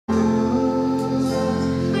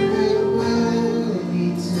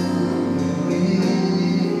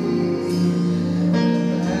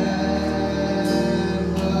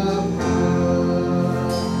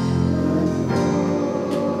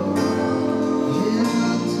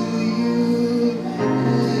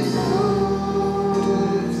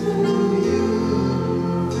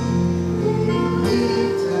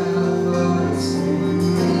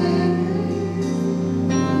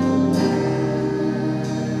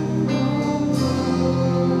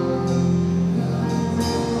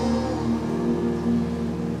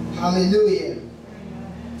Hallelujah.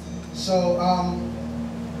 So, our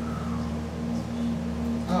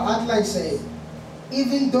outline says,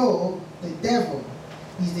 even though the devil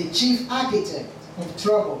is the chief architect of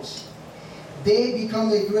troubles, they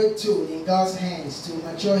become a great tool in God's hands to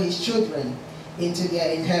mature his children into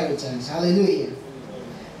their inheritance. Hallelujah.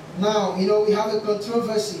 Now, we have a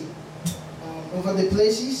controversy over the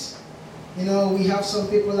places. We have some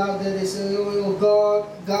people out there, they say,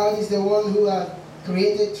 God is the one who has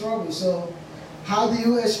created trouble. So how do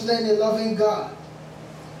you explain a loving God?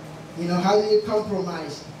 How do you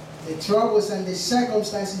compromise the troubles and the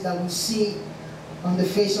circumstances that we see on the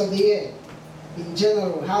face of the earth? In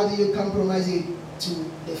general, how do you compromise it to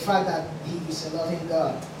the fact that he is a loving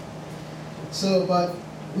God? So, but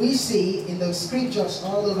we see in the scriptures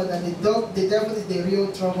all over that the devil is the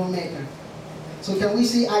real troublemaker. So can we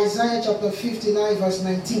see Isaiah chapter 59 verse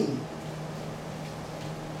 19?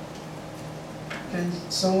 Can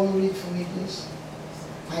someone read for me, please?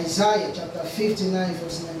 Isaiah chapter 59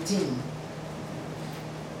 verse 19.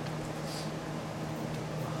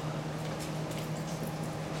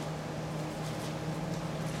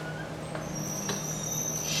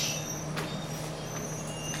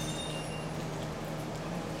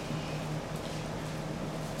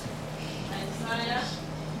 Isaiah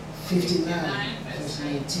 59 verse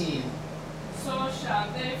 19. So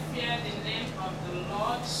shall they fear the name of the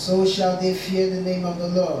Lord. So shall they fear the name of the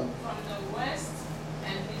Lord. From the west,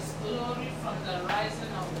 and his glory from the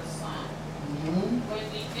rising of the sun. When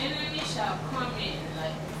the enemy shall come in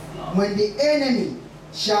like a flood. When the enemy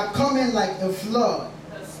shall come in like a flood.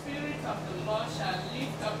 The Spirit of the Lord shall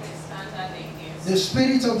lift up a standard against him. The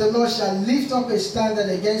Spirit of the Lord shall lift up a standard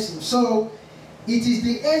against him. So it is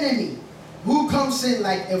the enemy who comes in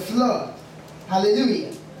like a flood.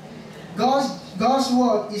 Hallelujah. God's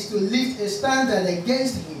work is to lift a standard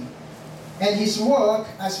against him. And his work,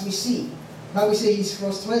 as we see, Bible says he's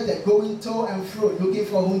frustrated, going to and fro, looking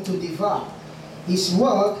for whom to devour. His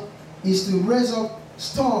work is to raise up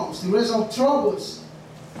storms, to raise up troubles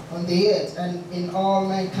on the earth and in all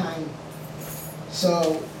mankind.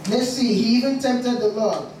 So let's see, he even tempted the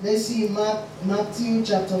Lord. Let's see Matthew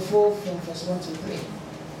chapter 4 from verse 1 to 3.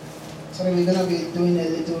 So we're going to be doing a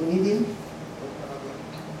little reading.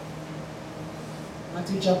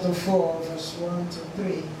 Matthew chapter 4 verse 1 to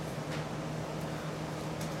 3.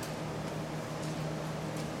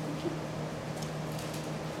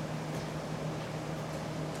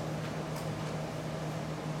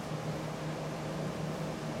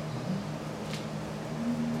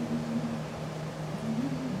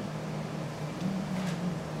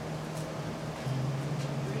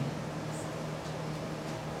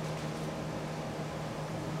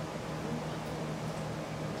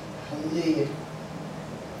 Hallelujah.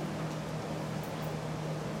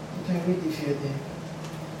 You can read if you're there.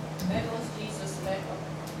 Then was Jesus led up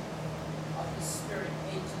of the Spirit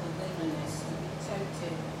into the wilderness to be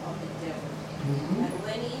tempted of the devil. And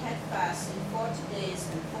when he had fasted 40 days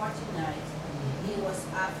and 40 nights, he was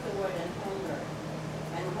afterward an hunger.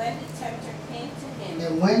 And when the tempter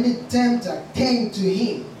came to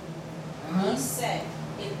him, he said,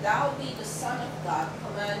 If thou be the Son of God,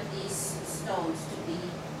 command these stones to be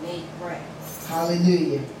made bread.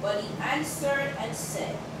 Hallelujah. But he answered and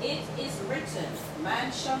said, It is written,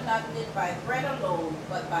 Man shall not live by bread alone,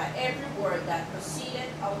 but by every word that proceedeth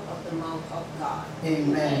out of the mouth of God.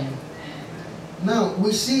 Amen. Now,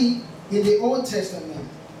 we see in the Old Testament,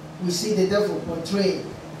 we see the devil portrayed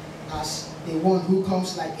as the one who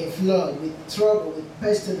comes like a flood, with trouble, with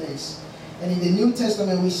pestilence. And in the New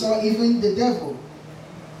Testament, we saw even the devil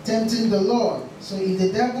tempting the Lord. So if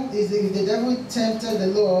the devil tempted the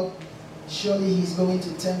Lord, surely he's going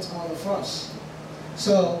to tempt all of us.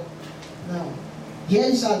 So, now, here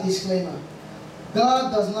is our disclaimer.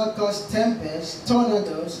 God does not cause tempests,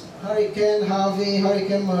 tornadoes, Hurricane Harvey,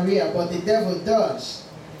 Hurricane Maria, but the devil does.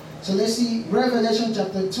 So let's see Revelation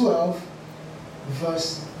chapter 12,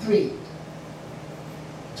 verse 3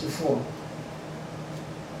 to 4.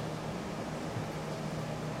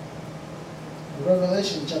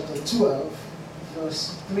 Revelation chapter 12,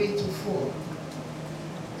 verse 3 to 4.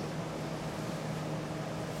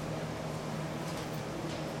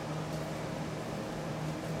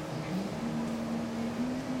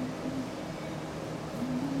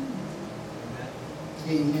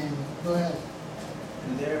 Amen. Go ahead.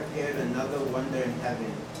 And there appeared another wonder in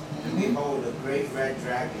heaven, and behold, a great red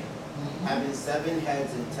dragon, having 7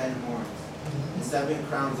 heads and 10 horns, and 7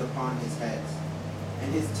 crowns upon his heads.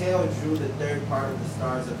 And his tail drew the third part of the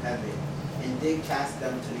stars of heaven, and did cast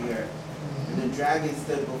them to the earth. And the dragon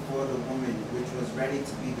stood before the woman which was ready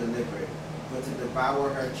to be delivered, but to devour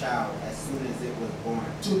her child as soon as it was born.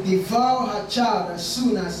 To devour her child as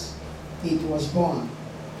soon as it was born.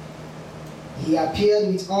 He appeared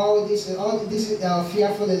with all this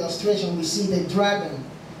fearful illustration. We see the dragon.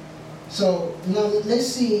 So now let's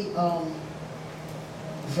see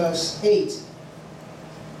verse 8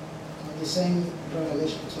 of the same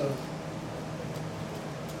Revelation 12.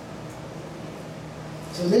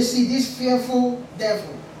 So let's see this fearful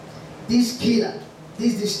devil, this killer,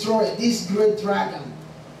 this destroyer, this great dragon,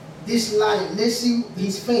 this lion. Let's see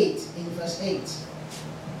his fate in verse 8.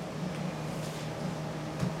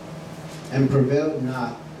 And prevailed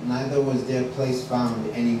not, neither was their place found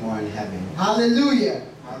any more in heaven. Hallelujah.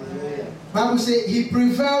 Hallelujah. Bible says he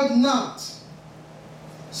prevailed not.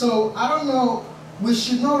 So I don't know, we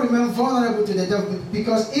should not remain vulnerable to the devil,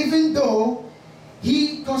 because even though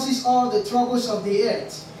he causes all the troubles of the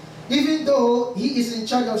earth, even though he is in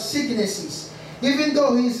charge of sicknesses, even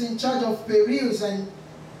though he is in charge of perils and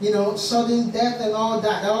sudden death and all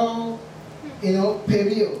that,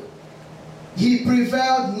 peril, he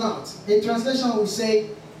prevailed not. A translation will say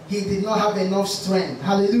he did not have enough strength.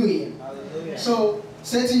 Hallelujah. Hallelujah. So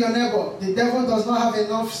say to your neighbor, the devil does not have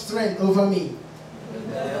enough strength over me. The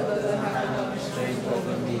devil does not have enough strength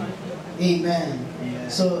over me. Amen. Amen.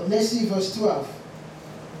 So let's see verse 12.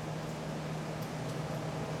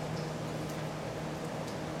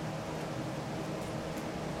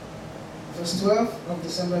 Verse 12 of the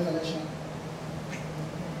same Revelation.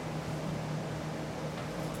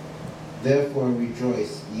 Therefore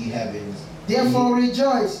rejoice, ye heavens. Therefore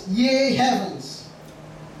rejoice, ye heavens.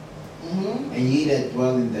 And ye that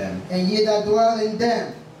dwell in them. And ye that dwell in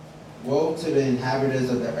them. Woe to the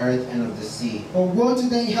inhabitants of the earth and of the sea. Or woe to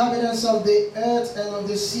the inhabitants of the earth and of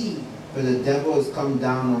the sea. For the devil is come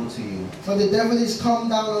down unto you. For the devil is come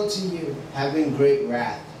down unto you. Having great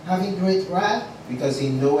wrath. Having great wrath. Because he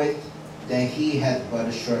knoweth that he hath but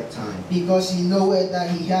a short time. Because he knoweth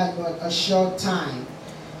that he had but a short time.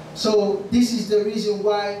 So this is the reason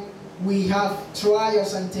why we have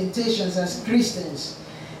trials and temptations as Christians.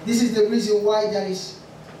 This is the reason why there is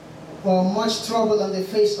much trouble on the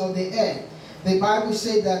face of the earth. The Bible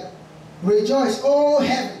says that, rejoice, O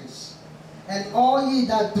heavens, and all ye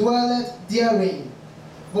that dwelleth therein.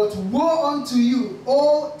 But woe unto you,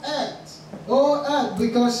 O earth,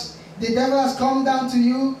 because the devil has come down to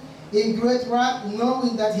you in great wrath,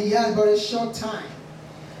 knowing that he has but a short time.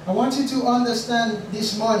 I want you to understand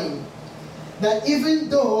this morning that even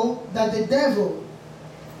though that the devil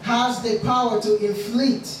has the power to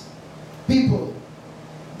inflict people,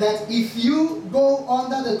 that if you go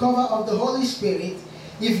under the cover of the Holy Spirit,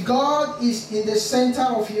 if God is in the center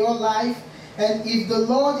of your life, and if the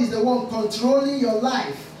Lord is the one controlling your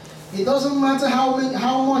life, it doesn't matter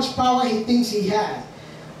how much power he thinks he has.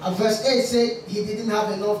 Verse 8 said he didn't have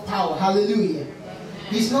enough power. Hallelujah.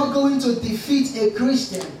 He's not going to defeat a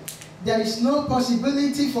Christian. There is no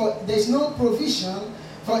possibility there's no provision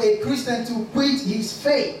for a Christian to quit his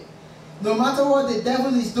faith. No matter what the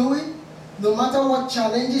devil is doing, no matter what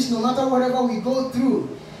challenges, no matter whatever we go through,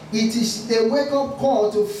 it is a wake-up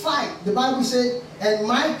call to fight. The Bible said, and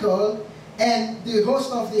Michael and the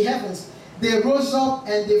host of the heavens, they rose up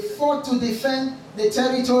and they fought to defend the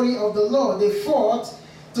territory of the Lord. They fought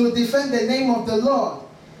to defend the name of the Lord.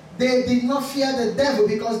 They did not fear the devil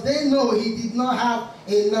because they know he did not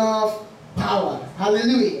have enough power.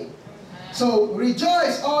 Hallelujah. So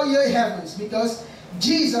rejoice, all ye heavens, because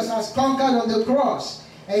Jesus has conquered on the cross.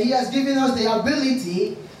 And he has given us the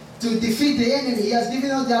ability to defeat the enemy. He has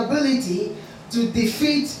given us the ability to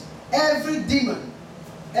defeat every demon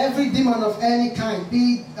of any kind.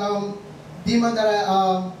 Be demons that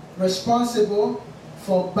are responsible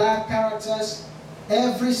for bad characters,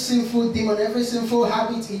 every sinful demon, every sinful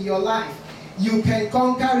habit in your life. You can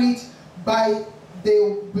conquer it by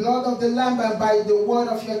the blood of the Lamb and by the word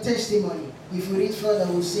of your testimony. If we read further,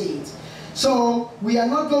 we'll see it. So we are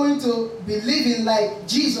not going to be living like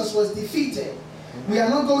Jesus was defeated. We are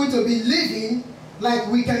not going to be living like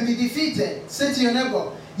we can be defeated. Say to your neighbor,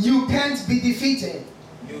 you can't be defeated.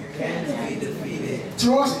 You can't be defeated.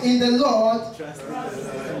 Trust in the Lord,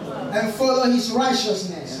 And follow his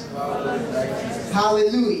righteousness.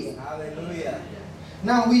 Hallelujah. Hallelujah.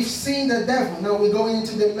 Now we've seen the devil. Now we're going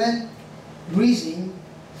into the main reason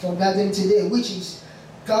for gathering today, which is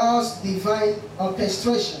God's divine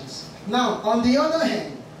orchestrations. Now, on the other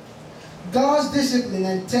hand, God's discipline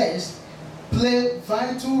and test play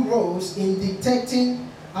vital roles in detecting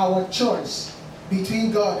our choice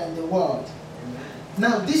between God and the world.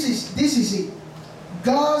 Now, this is it.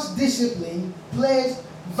 God's discipline plays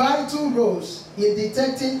vital roles in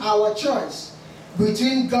detecting our choice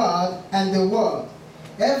between God and the world.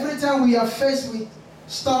 every time we are faced with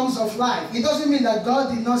storms of life, it doesn't mean that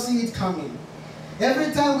God did not see it coming.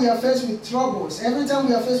 Every time we are faced with troubles, every time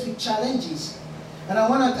we are faced with challenges, and I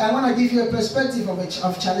want to give you a perspective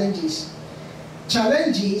of challenges.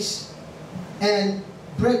 Challenges and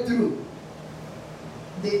breakthrough,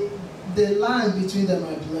 the line between them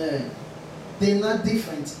are blurred. They're not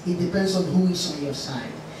different. It depends on who is on your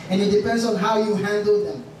side. And it depends on how you handle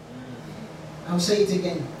them. I'll say it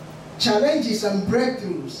again. Challenges and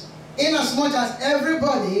breakthroughs. In as much as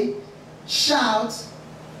everybody shouts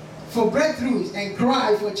for breakthroughs and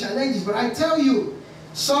cry for challenges, but I tell you,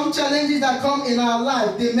 some challenges that come in our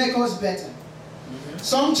life, they make us better.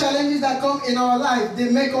 Some challenges that come in our life,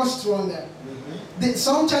 they make us stronger.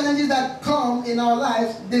 Some challenges that come in our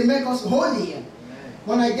life, they make us holier.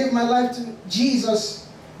 When I gave my life to Jesus,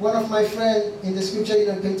 one of my friends in the scripture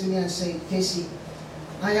came to me and said, Casey,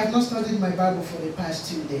 I have not studied my Bible for the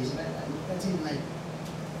past 2 days. And I looked at him like,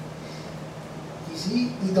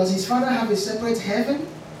 does his father have a separate heaven?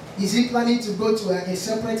 Is he planning to go to a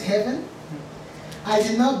separate heaven? I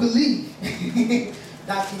did not believe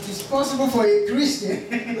that it is possible for a Christian.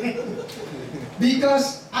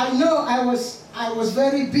 Because I know I was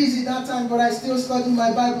very busy that time, but I still studied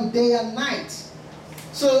my Bible day and night.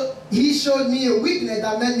 So he showed me a weakness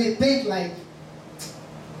that made me think like,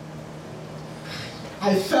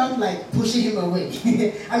 I felt like pushing him away.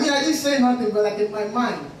 I mean, I didn't say nothing, but like in my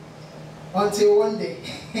mind, until one day,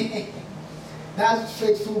 that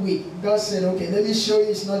faithful week, God said, okay, let me show you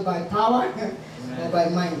it's not by power or by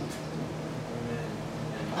mind.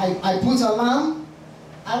 I put alarm.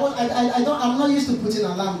 I'm not used to putting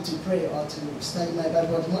alarm to pray or to study my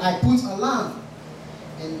Bible, but I put alarm,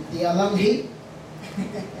 and the alarm hit.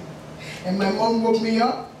 And my mom woke me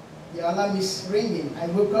up. The alarm is ringing. I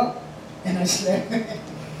woke up and I slept.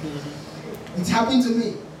 It happened to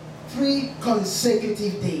me 3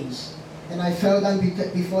 consecutive days. And I fell down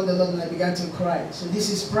before the Lord and I began to cry. So this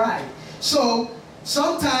is pride. So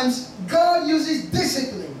sometimes God uses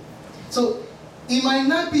discipline. So it might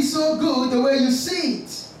not be so good the way you see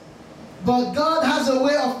it, but God has a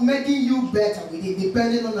way of making you better with it,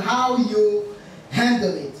 depending on how you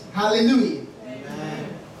handle it. Hallelujah.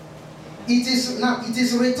 Amen. It is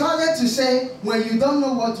retarded to say, when you don't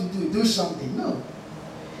know what to do something. No.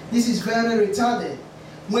 This is very retarded.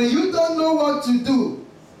 When you don't know what to do,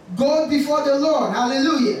 go before the Lord.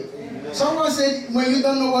 Hallelujah. Amen. Someone said, when you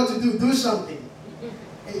don't know what to do something.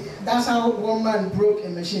 That's how one man broke a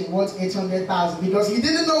machine worth 800,000, because he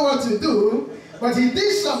didn't know what to do, but he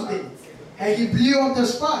did something, and he blew up the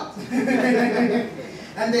spot.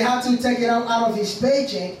 And they had to take it out of his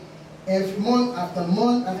paycheck every month after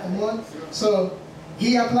month after month. So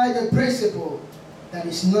he applied the principle that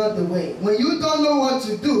is not the way. When you don't know what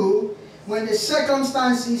to do, when the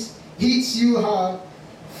circumstances hits you hard,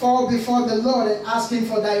 fall before the Lord and ask Him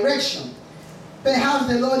for direction. Perhaps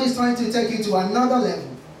the Lord is trying to take you to another level.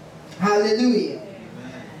 Hallelujah.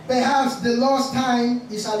 Amen. Perhaps the lost time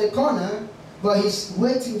is at the corner, but He's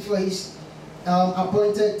waiting for His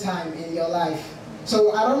appointed time in your life.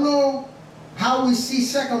 So I don't know how we see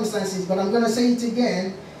circumstances, but I'm going to say it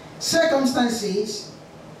again. Circumstances,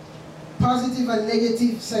 positive and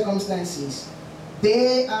negative circumstances,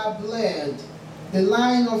 they are blurred. The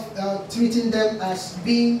line of treating them as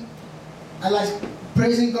being, like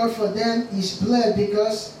praising God for them, is blurred,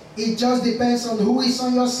 because it just depends on who is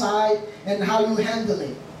on your side and how you handle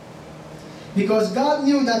it. Because God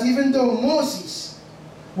knew that even though Moses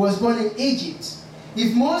was born in Egypt,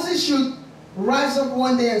 if Moses should rise up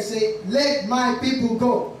one day and say, let my people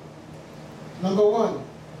go, number one,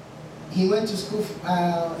 he went to school,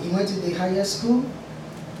 he went to the higher school.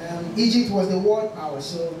 Egypt was the world power,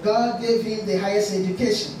 so God gave him the highest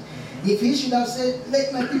education. If he should have said,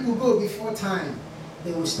 let my people go before time,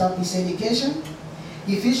 they would stop his education.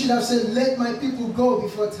 If he should have said, let my people go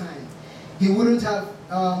before time, he wouldn't have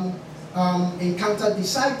encountered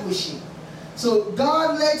discipleship. So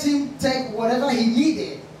God let him take whatever he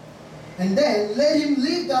needed, and then let him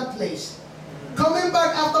leave that place. Coming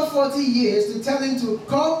back after 40 years to tell him to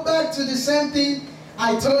come back to the same thing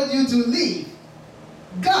I told you to leave.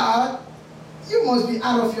 God, you must be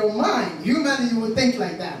out of your mind. Humanly, you would think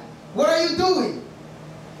like that. What are you doing?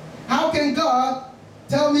 How can God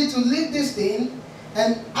tell me to leave this thing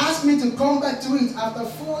and ask me to come back to it after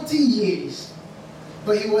 40 years?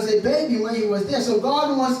 But he was a baby when he was there. So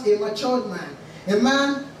God wants a matured man. A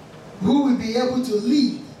man who will be able to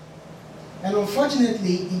lead. And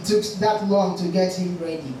unfortunately, it took that long to get him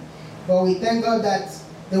ready. But we thank God that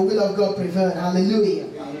the will of God prevailed. Hallelujah.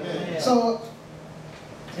 Amen. So,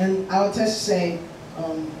 and our text say,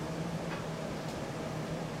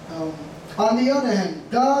 On the other hand,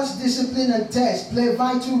 God's discipline and test play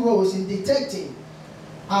vital roles in detecting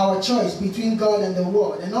our choice between God and the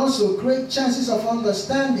world, and also great chances of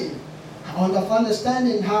understanding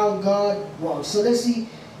how God works. So let's see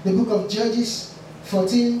the book of Judges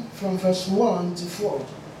 14 from verse 1 to 4.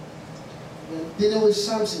 We're dealing with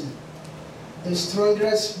Samson, the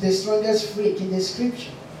strongest freak in the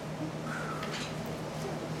scripture.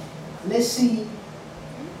 Let's see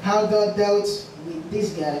how God dealt with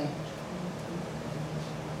this guy.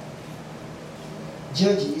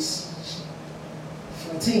 Judges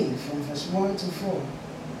 14 from verse 1 to 4.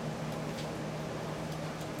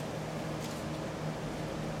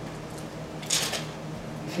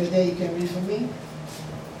 If you're there, you can read for me.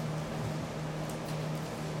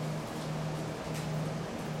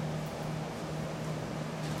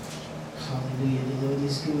 Hallelujah. The Lord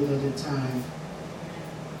is good all the time.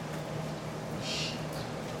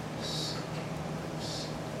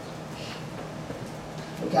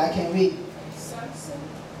 Okay, I can read. Samson.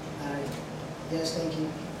 All right. Yes, thank you.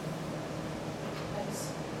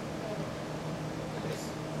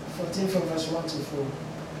 14 from verse 1 to 4.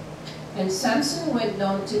 And Samson went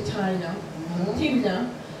down to Timnah,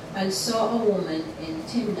 and saw a woman in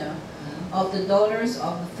Timnah of the daughters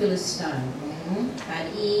of the Philistine.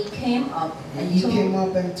 And he came up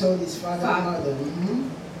and told his father and mother.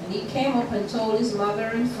 And he came up and told his mother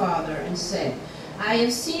and father and said, I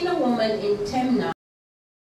have seen a woman in Timnah